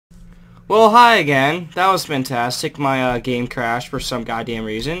Well, hi again. That was fantastic. My game crashed for some goddamn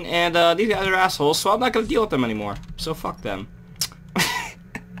reason, and these guys are assholes, so I'm not gonna deal with them anymore. So fuck them.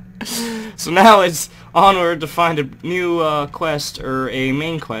 So now it's onward to find a new quest, or a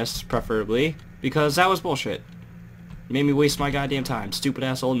main quest, preferably, because that was bullshit. Made me waste my goddamn time. Stupid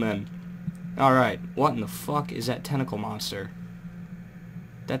ass old men. Alright, what in the fuck is that tentacle monster?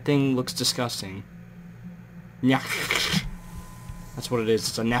 That thing looks disgusting. Nyah. That's what it is.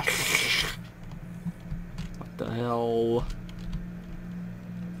 It's a nyah. What the hell?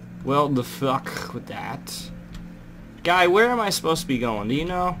 Well, the fuck with that. Guy, where am I supposed to be going? Do you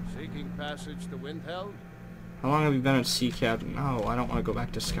know? Seeking passage to Windheld? How long have you been at Sea Captain? No, I don't want to go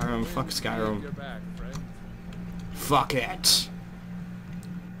back to Skyrim. Fuck Skyrim. You're back, friend. Fuck it.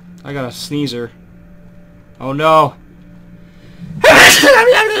 I got a sneezer. Oh no.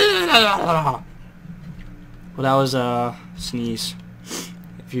 Well, that was a sneeze.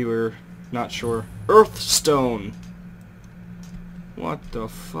 If you were not sure. Earthstone. What the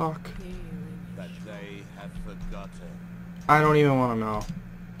fuck? That they have forgotten. I don't even want to know.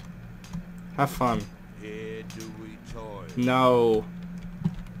 Have fun. Here do we toil. No.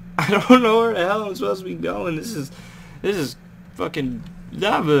 I don't know where the hell I'm supposed to be going. This is fucking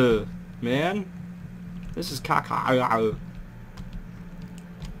lava, man. This is caca.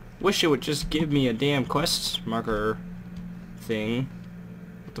 Wish it would just give me a damn quest marker thing.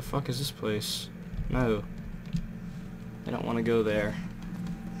 What the fuck is this place? No. I don't want to go there.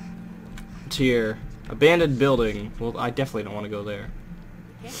 It's here. Abandoned building. Well, I definitely don't want to go there.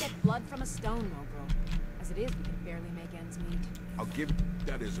 We can't get blood from a stone, Mobro. As it is, we can barely make ends meet. I'll give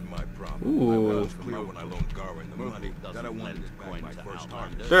that isn't my problem. Ooh. I was clear when I loaned Garwin the money that I wanted to back my first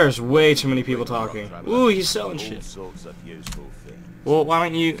harvest. There's way too many people talking. Ooh, he's selling shit. All sorts of useful things. Well, why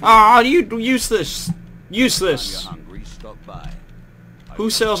don't you... Ah, you useless! Useless! You're hungry, stop by. Who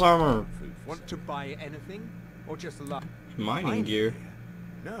sells armor? Want to buy anything, or just a lot? Mining gear.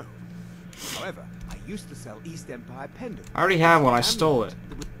 No. However, I used to sell East Empire pendants. I already have one, I stole it.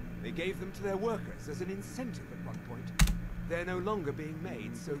 They gave them to their workers as an incentive at one point. They're no longer being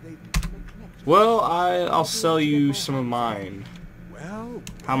made, so they've become a collector. Well, I'll sell you some of mine. Well,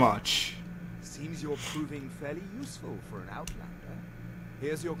 How much? seems you're proving fairly useful for an outlander.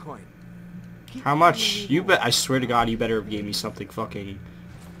 Here's your coin. Keep How much? bringing You more. bet. I swear to God, you better have gave me something fucking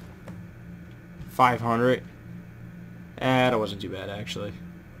 500. That wasn't too bad, actually.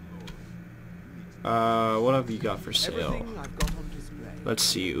 What have you got for sale? Everything I've got on display. Let's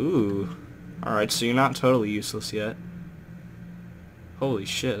see. Ooh. Alright, so you're not totally useless yet. Holy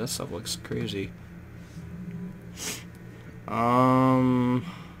shit, that stuff looks crazy. I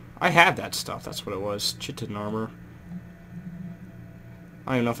had that stuff, that's what it was. Chitin armor.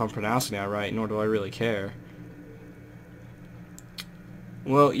 I don't even know if I'm pronouncing that right, nor do I really care.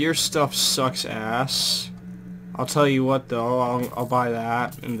 Well, your stuff sucks ass. I'll tell you what though, I'll buy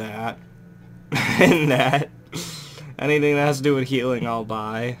that, and that, and that. Anything that has to do with healing, I'll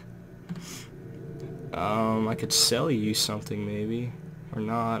buy. I could sell you something maybe, or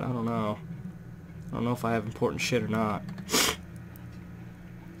not, I don't know. I don't know if I have important shit or not.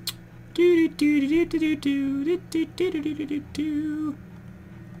 Why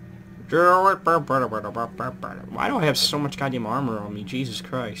do I have so much goddamn armor on me? Jesus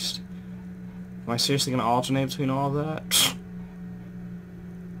Christ. Am I seriously gonna alternate between all of that?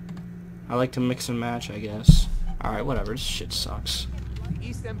 I like to mix and match, I guess. Alright, whatever. This shit sucks. The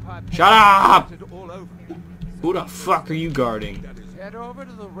East Empire Shut up! pendants all over. Who the fuck are you guarding? Head over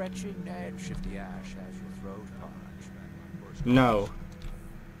to the wretched Ned Shifty Ash as your throat parched. No.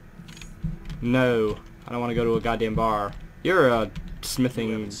 No. I don't want to go to a goddamn bar. You're a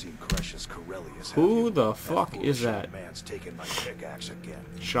smithing... Who the fuck is that? Man's taking my pickaxe again.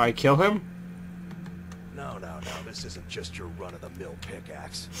 Should I kill him? No, this isn't just your run-of-the-mill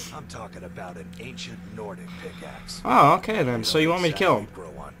pickaxe. I'm talking about an ancient Nordic pickaxe. Oh, okay then. So you want me to kill him?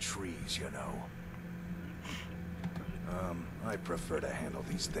 Grow on trees, you know. I prefer to handle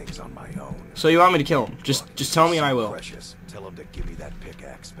these things on my own. So you want me to kill him? Just tell me and I will. Precious, tell him to give me that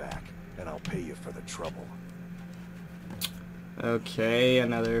pickaxe back, and I'll pay you for the trouble. Okay,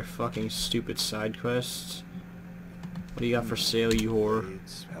 another fucking stupid side quest. What do you got for sale, you whore?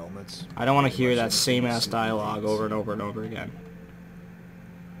 Blades, helmets, I don't want to hear pretty that much same anything ass suit dialogue needs. over and over and over again.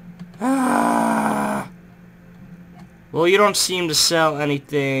 Ah! Well, you don't seem to sell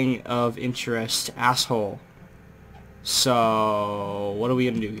anything of interest, asshole. So, what are we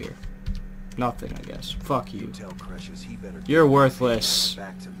gonna do here? Nothing, I guess. Fuck you. Tell Precious he better You're give worthless.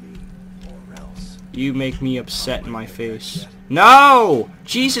 back to me, or else. You make me upset in my face. No!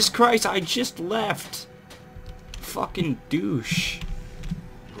 Jesus Christ, I just left! Fucking douche.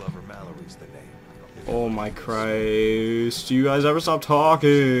 Glover Mallory is the name. Oh my Christ. Do you guys ever stop talking?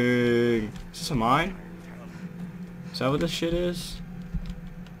 Is this a mine? Is that what this shit is?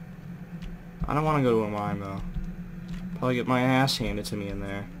 I don't want to go to a mine though. Probably get my ass handed to me in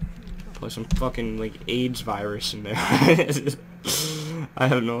there. Probably some fucking like AIDS virus in there. I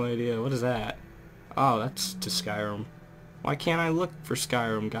have no idea. What is that? Oh, that's to Skyrim. Why can't I look for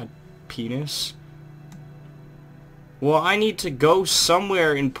Skyrim? God, penis. Well, I need to go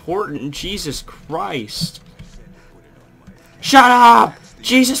somewhere important. Jesus Christ. Shut up!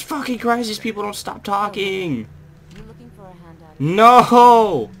 Jesus fucking Christ, these people don't stop talking. You looking for a handout?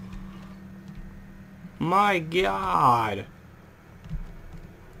 No! My God.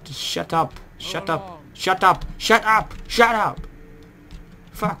 Just shut up. Shut up. Shut up. Shut up. Shut up.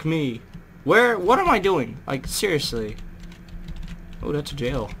 Fuck me. What am I doing? Like, seriously. Oh, that's a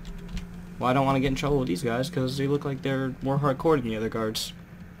jail. Well, I don't want to get in trouble with these guys because they look like they're more hardcore than the other guards.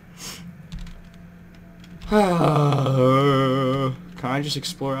 Can I just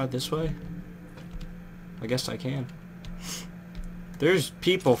explore out this way? I guess I can. There's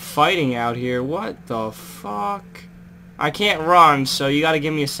people fighting out here. What the fuck? I can't run, so you gotta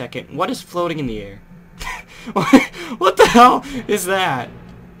give me a second. What is floating in the air? What the hell is that?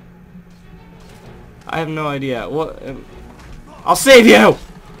 I have no idea. What? I'll save you!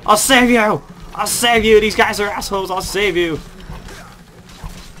 I'll save you! I'll save you! These guys are assholes! I'll save you!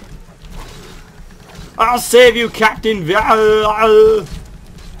 I'll save you, Captain! Yeah!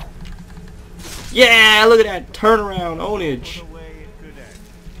 Look at that! Turnaround! Ownage!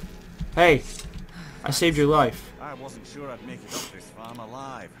 Hey! I saved your life. I wasn't sure I'd make it up this farm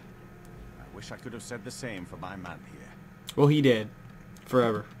alive. I wish I could have said the same for my man here. Well, he did.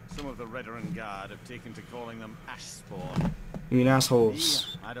 Forever. Some of the Veteran Guard have taken to calling them ash spawn. You mean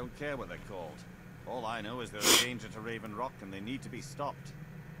assholes. I don't care what they're called. All I know is they're a danger to Raven Rock and they need to be stopped.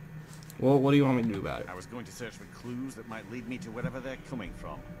 Well, what do you want me to do about it? I was going to search for clues that might lead me to wherever they're coming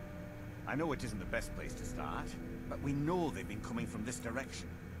from. I know it isn't the best place to start, but we know they've been coming from this direction.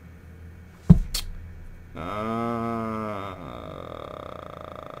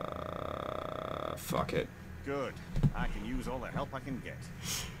 Fuck it. Good. I can use all the help I can get.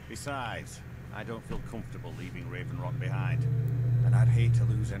 Besides, I don't feel comfortable leaving Raven Rock behind, and I'd hate to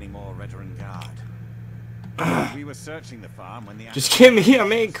lose any more Veteran Guard. We were searching the farm when the... Just give me a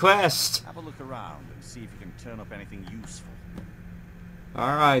main quest! Have a look around and see if you can turn up anything useful.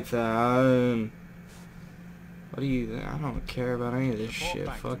 Alright then. What do you... I don't care about any of this shit.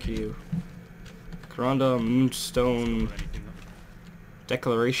 Fuck you. Corunda Moonstone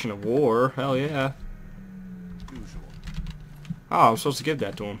Declaration of War. Hell yeah. Usual. Oh, I'm supposed to give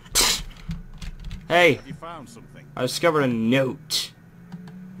that to him. Hey! Have you found something? I discovered a note.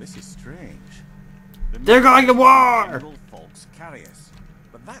 This is strange. They're going to war! Folks Carius,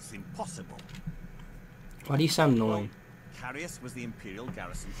 but that's impossible. Why do you sound annoying? Carius was the Imperial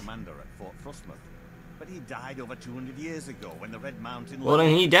garrison commander at Fort Frostmoth, but he died over 200 years ago when the Red Mountain... Well,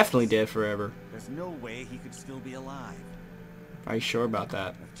 then he definitely did forever. There's no way he could still be alive. Are you sure about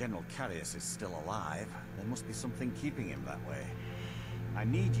that? If General Carius is still alive, there must be something keeping him that way. I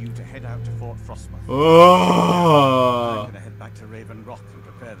need you to head out to Fort Frostmoth. Oh! I'm gonna head back to Raven Rock and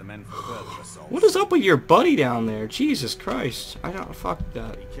prepare the men for further assaults. What is up with your buddy down there? Jesus Christ. I don't... Fuck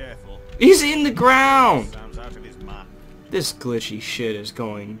that. Be careful. He's in the ground! Sounds out of his mind. This glitchy shit is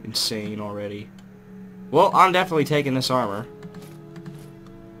going insane already. Well, I'm definitely taking this armor.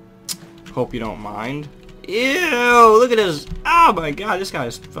 Hope you don't mind. Ew! Look at this! Oh my god, this guy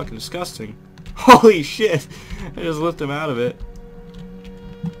is fucking disgusting. Holy shit! I just lifted him out of it.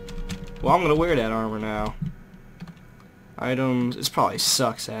 Well, I'm gonna wear that armor now. Items... This probably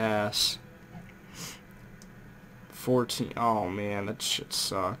sucks ass. 14... Oh man, that shit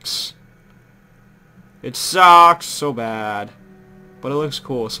sucks. It sucks so bad. But it looks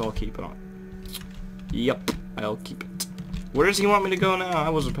cool, so I'll keep it on. Yep, I'll keep it. Where does he want me to go now? I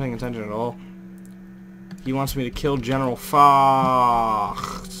wasn't paying attention at all. He wants me to kill General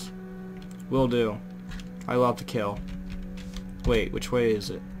Fox. Will do. I love to kill. Wait, which way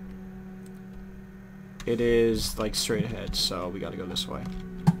is it? It is, like, straight ahead, so we gotta go this way.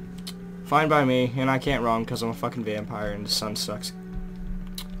 Fine by me, and I can't run because I'm a fucking vampire and the sun sucks.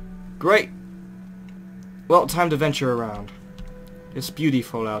 Great! Well, time to venture around. It's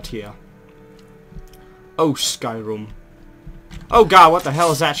beautiful out here. Oh, Skyrim. Oh god, what the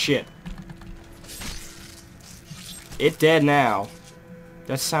hell is that shit? It dead now.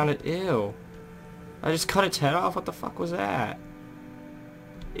 That sounded... Ew. I just cut its head off? What the fuck was that?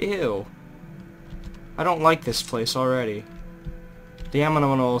 Ew. I don't like this place already. The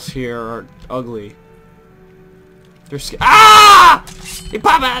animals here are ugly. They're ah! They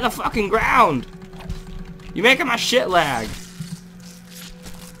pop out of the fucking ground! You making my shit lag.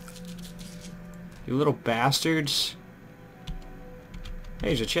 You little bastards. Hey,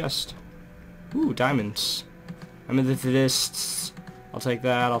 there's a chest. Ooh, diamonds. Amethysts. I'll take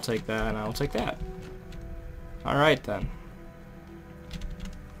that, I'll take that, and I'll take that. Alright then.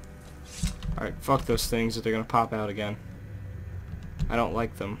 Alright, fuck those things that they're gonna pop out again. I don't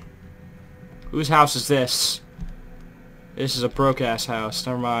like them. Whose house is this? This is a broke-ass house.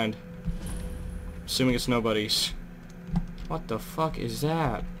 Never mind. Assuming it's nobody's. What the fuck is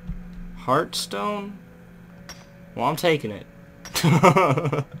that? Heartstone? Well, I'm taking it.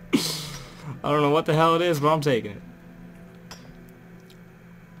 I don't know what the hell it is, but I'm taking it.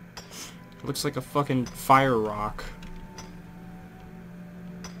 It looks like a fucking fire rock.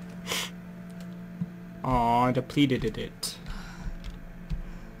 Aw, I depleted it.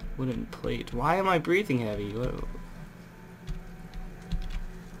 Wooden plate. Why am I breathing heavy?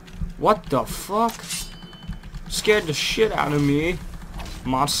 What the fuck? Scared the shit out of me.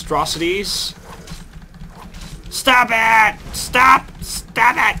 Monstrosities. Stop it! Stop!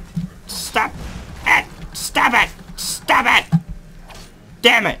 Stop it! Stop it! Stop it! Stop it!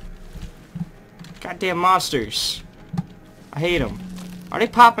 Damn it! Goddamn monsters. I hate them. Are they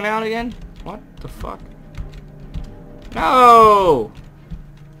popping out again? What the fuck? No!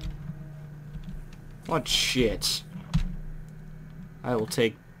 What shit? I will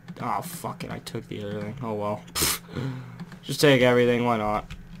take... Oh, fuck it. I took the other thing. Oh, well. Just take everything. Why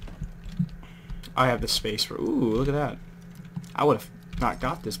not? I have the space for... Ooh, look at that. I would have not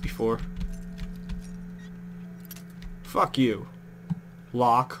got this before. Fuck you.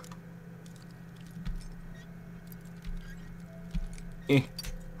 Lock.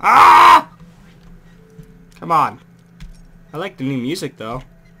 Ah! Come on. I like the new music, though.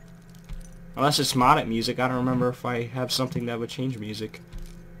 Unless it's modded music. I don't remember if I have something that would change music.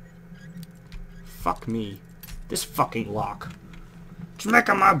 Fuck me. This fucking lock. It's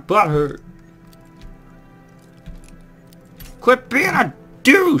making my butt hurt. Quit being a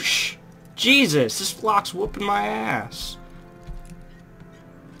douche! Jesus, this lock's whooping my ass.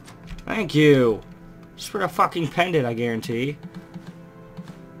 Thank you. Just for the fucking pendant, I guarantee.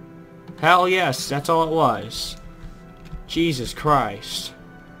 Hell yes, that's all it was. Jesus Christ.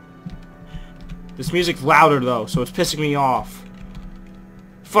 This music's louder though, so it's pissing me off.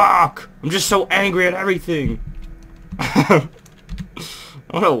 Fuck! I'm just so angry at everything. I'm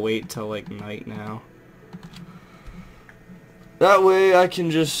gonna wait till like night now. That way I can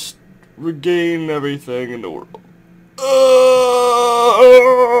just regain everything in the world.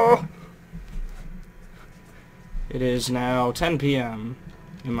 It is now 10 p.m.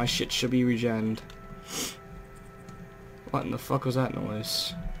 and my shit should be regened. What in the fuck was that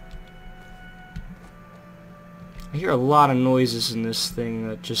noise? I hear a lot of noises in this thing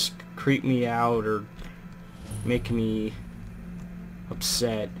that just creep me out or make me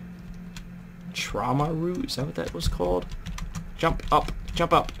upset. Trauma root? Is that what that was called? Jump up,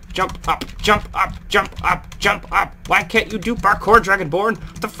 jump up, jump up, jump up, jump up, jump up. Why can't you do parkour, Dragonborn?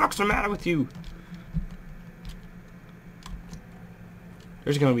 What the fuck's the matter with you?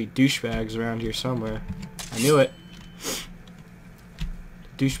 There's gonna be douchebags around here somewhere. I knew it.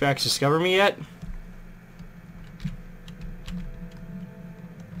 Douchebags discover me yet?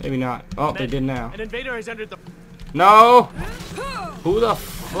 Maybe not. Oh, they did now. An invader has entered the... No! Who the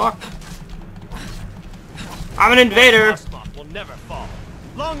fuck? I'm an invader! Will never fall.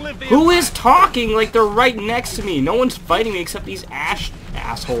 Long live the Who is talking like they're right next to me? No one's fighting me except these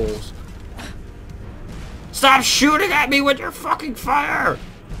assholes. Stop shooting at me with your fucking fire!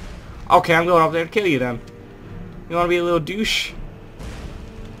 Okay, I'm going up there to kill you then. You wanna be a little douche?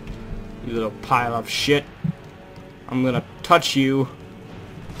 You little pile of shit. I'm gonna touch you.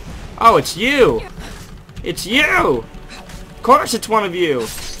 Oh, it's you! It's you! Of course it's one of you!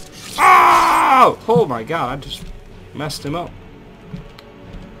 Oh! Oh my god, I just messed him up.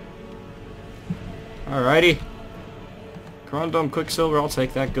 Alrighty. Corundum Quicksilver, I'll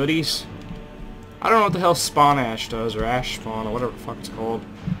take that. Goodies. I don't know what the hell Spawn Ash does, or Ash Spawn, or whatever the fuck it's called.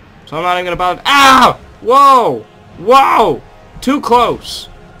 So I'm not even gonna bother. Ow! Whoa! Whoa! Too close!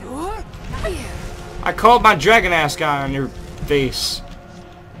 I called my dragon ass guy on your face.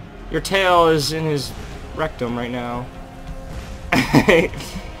 Your tail is in his rectum right now.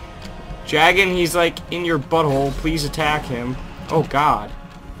 Dragon, he's like in your butthole. Please attack him. Oh god.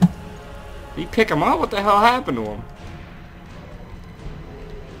 Did you pick him up? What the hell happened to him?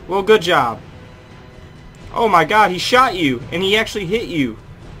 Well, good job. Oh my god, he shot you. And he actually hit you.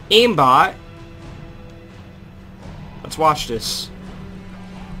 Aimbot. Let's watch this.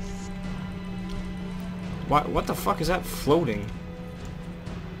 What the fuck is that floating?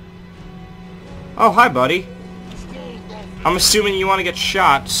 Oh, hi, buddy. I'm assuming you want to get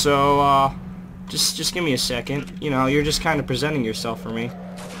shot, so, just give me a second. You know, you're just kind of presenting yourself for me.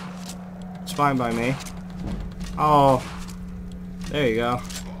 It's fine by me. Oh. There you go.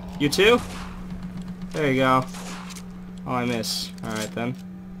 You too? There you go. Oh, I miss. Alright, then.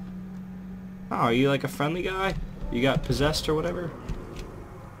 Oh, are you like a friendly guy? You got possessed or whatever?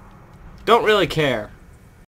 Don't really care.